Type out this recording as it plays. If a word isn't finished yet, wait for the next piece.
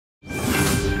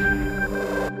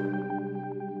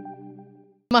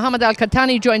Mohammed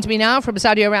Al-Qahtani joins me now from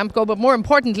Saudi Aramco, but more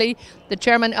importantly, the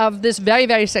chairman of this very,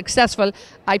 very successful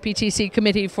IPTC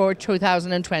committee for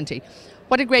 2020.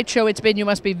 What a great show it's been. You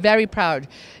must be very proud.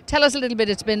 Tell us a little bit.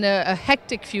 It's been a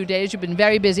hectic few days. You've been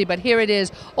very busy, but here it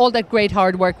is. All that great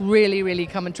hard work really, really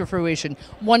coming to fruition.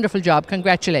 Wonderful job.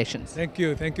 Congratulations. Thank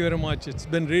you. Thank you very much. It's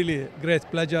been really a great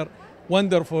pleasure.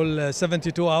 Wonderful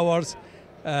 72 hours.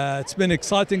 It's been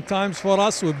exciting times for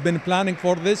us. We've been planning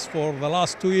for this for the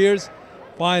last 2 years.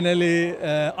 Finally,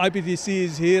 IPTC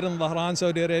is here in Dhahran,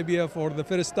 Saudi Arabia for the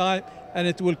first time, and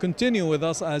it will continue with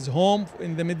us as home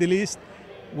in the Middle East.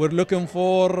 We're looking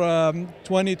for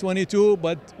 2022,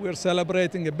 but we're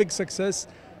celebrating a big success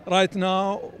right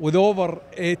now with over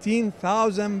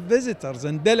 18,000 visitors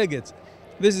and delegates.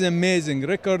 This is amazing.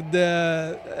 Record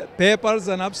papers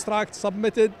and abstracts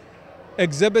submitted,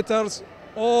 exhibitors,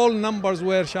 all numbers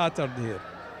were shattered here.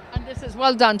 And this is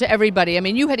well done to everybody. I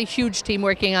mean, you had a huge team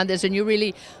working on this, and you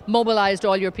really mobilized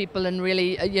all your people, and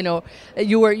really,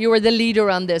 you were the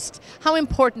leader on this. How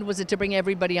important was it to bring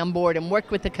everybody on board and work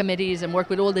with the committees and work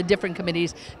with all the different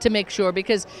committees to make sure,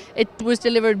 because it was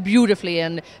delivered beautifully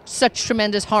and such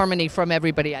tremendous harmony from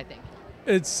everybody, I think.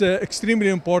 It's extremely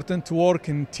important to work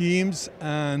in teams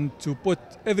and to put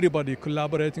everybody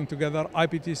collaborating together.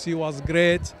 IPTC was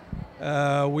great.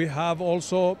 We have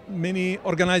also many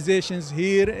organizations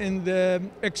here in the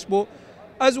Expo,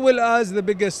 as well as the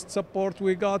biggest support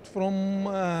we got from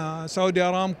Saudi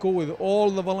Aramco with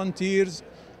all the volunteers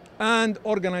and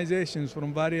organizations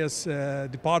from various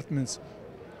departments.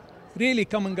 Really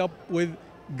coming up with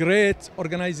great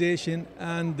organization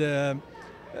and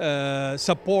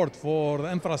support for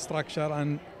the infrastructure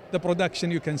and the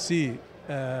production. You can see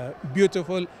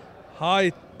beautiful,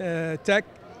 high tech,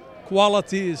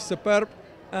 quality is superb,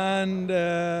 and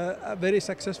a very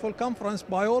successful conference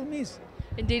by all means.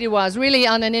 Indeed it was. Really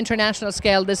on an international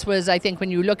scale, this was, I think, when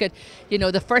you look at,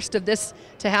 the first of this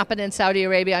to happen in Saudi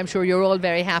Arabia, I'm sure you're all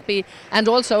very happy. And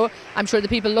also, I'm sure the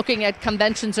people looking at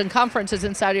conventions and conferences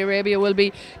in Saudi Arabia will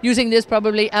be using this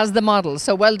probably as the model.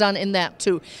 So well done in that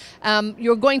too.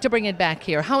 You're going to bring it back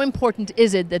here. How important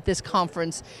is it that this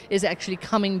conference is actually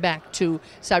coming back to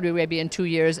Saudi Arabia in 2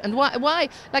 years? And why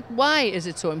is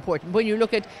it so important? When you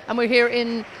look at, and we're here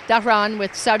in Dhahran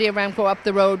with Saudi Aramco up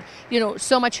the road,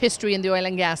 so much history in the oil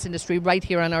and gas industry right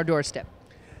here on our doorstep.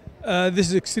 This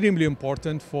is extremely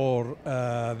important for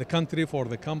the country, for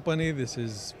the company. This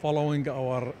is following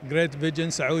our great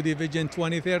vision, Saudi Vision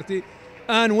 2030.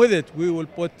 And with it, we will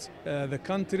put the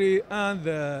country and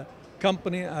the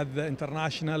company at the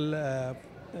international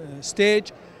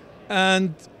stage.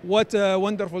 And what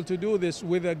wonderful to do this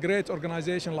with a great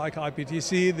organization like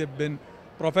IPTC. They've been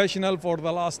professional for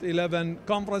the last 11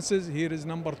 conferences. Here is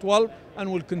number 12,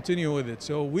 and we'll continue with it.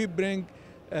 So we bring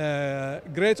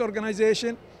great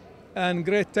organization and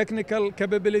great technical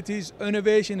capabilities.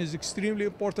 Innovation is extremely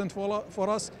important for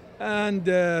us, and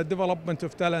development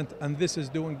of talent, and this is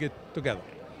doing it together.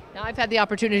 Now, I've had the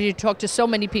opportunity to talk to so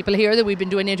many people here that we've been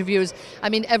doing interviews. I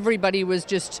mean, everybody was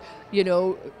just,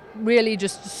 really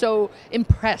just so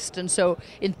impressed and so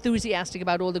enthusiastic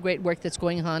about all the great work that's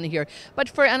going on here.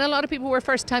 And a lot of people were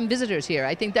first-time visitors here.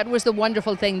 I think that was the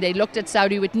wonderful thing. They looked at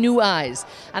Saudi with new eyes,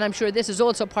 and I'm sure this is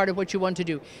also part of what you want to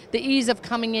do. The ease of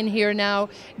coming in here now,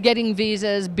 getting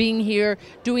visas, being here,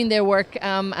 doing their work,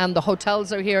 and the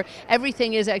hotels are here.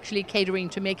 Everything is actually catering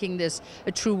to making this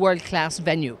a true world-class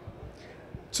venue.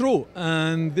 True,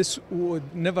 and this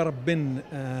would never have been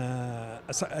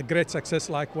a great success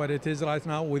like what it is right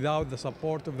now without the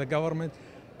support of the government.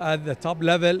 At the top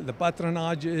level, the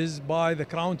patronage is by the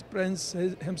Crown Prince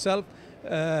himself,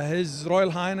 His Royal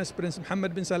Highness Prince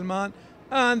Mohammed bin Salman,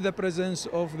 and the presence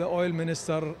of the Oil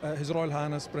Minister, His Royal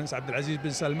Highness Prince Abdulaziz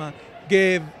bin Salman,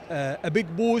 gave a big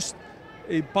boost.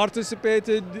 He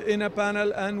participated in a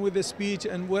panel and with a speech,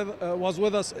 and was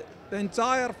with us the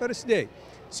entire first day.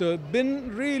 So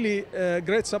been really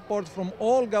great support from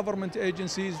all government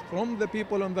agencies, from the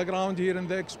people on the ground here in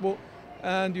the Expo,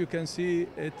 and you can see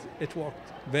it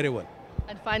worked very well.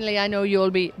 And finally, I know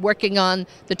you'll be working on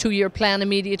the 2-year plan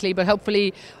immediately, but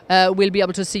hopefully we'll be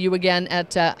able to see you again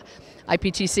at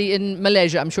IPTC in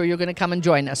Malaysia. I'm sure you're going to come and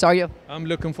join us, are you? I'm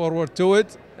looking forward to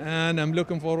it, and I'm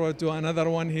looking forward to another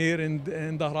one here in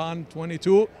Dhahran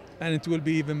 22, and it will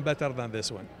be even better than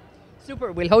this one.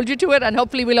 Super. We'll hold you to it, and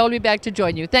hopefully we'll all be back to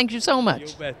join you. Thank you so much.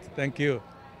 You bet. Thank you.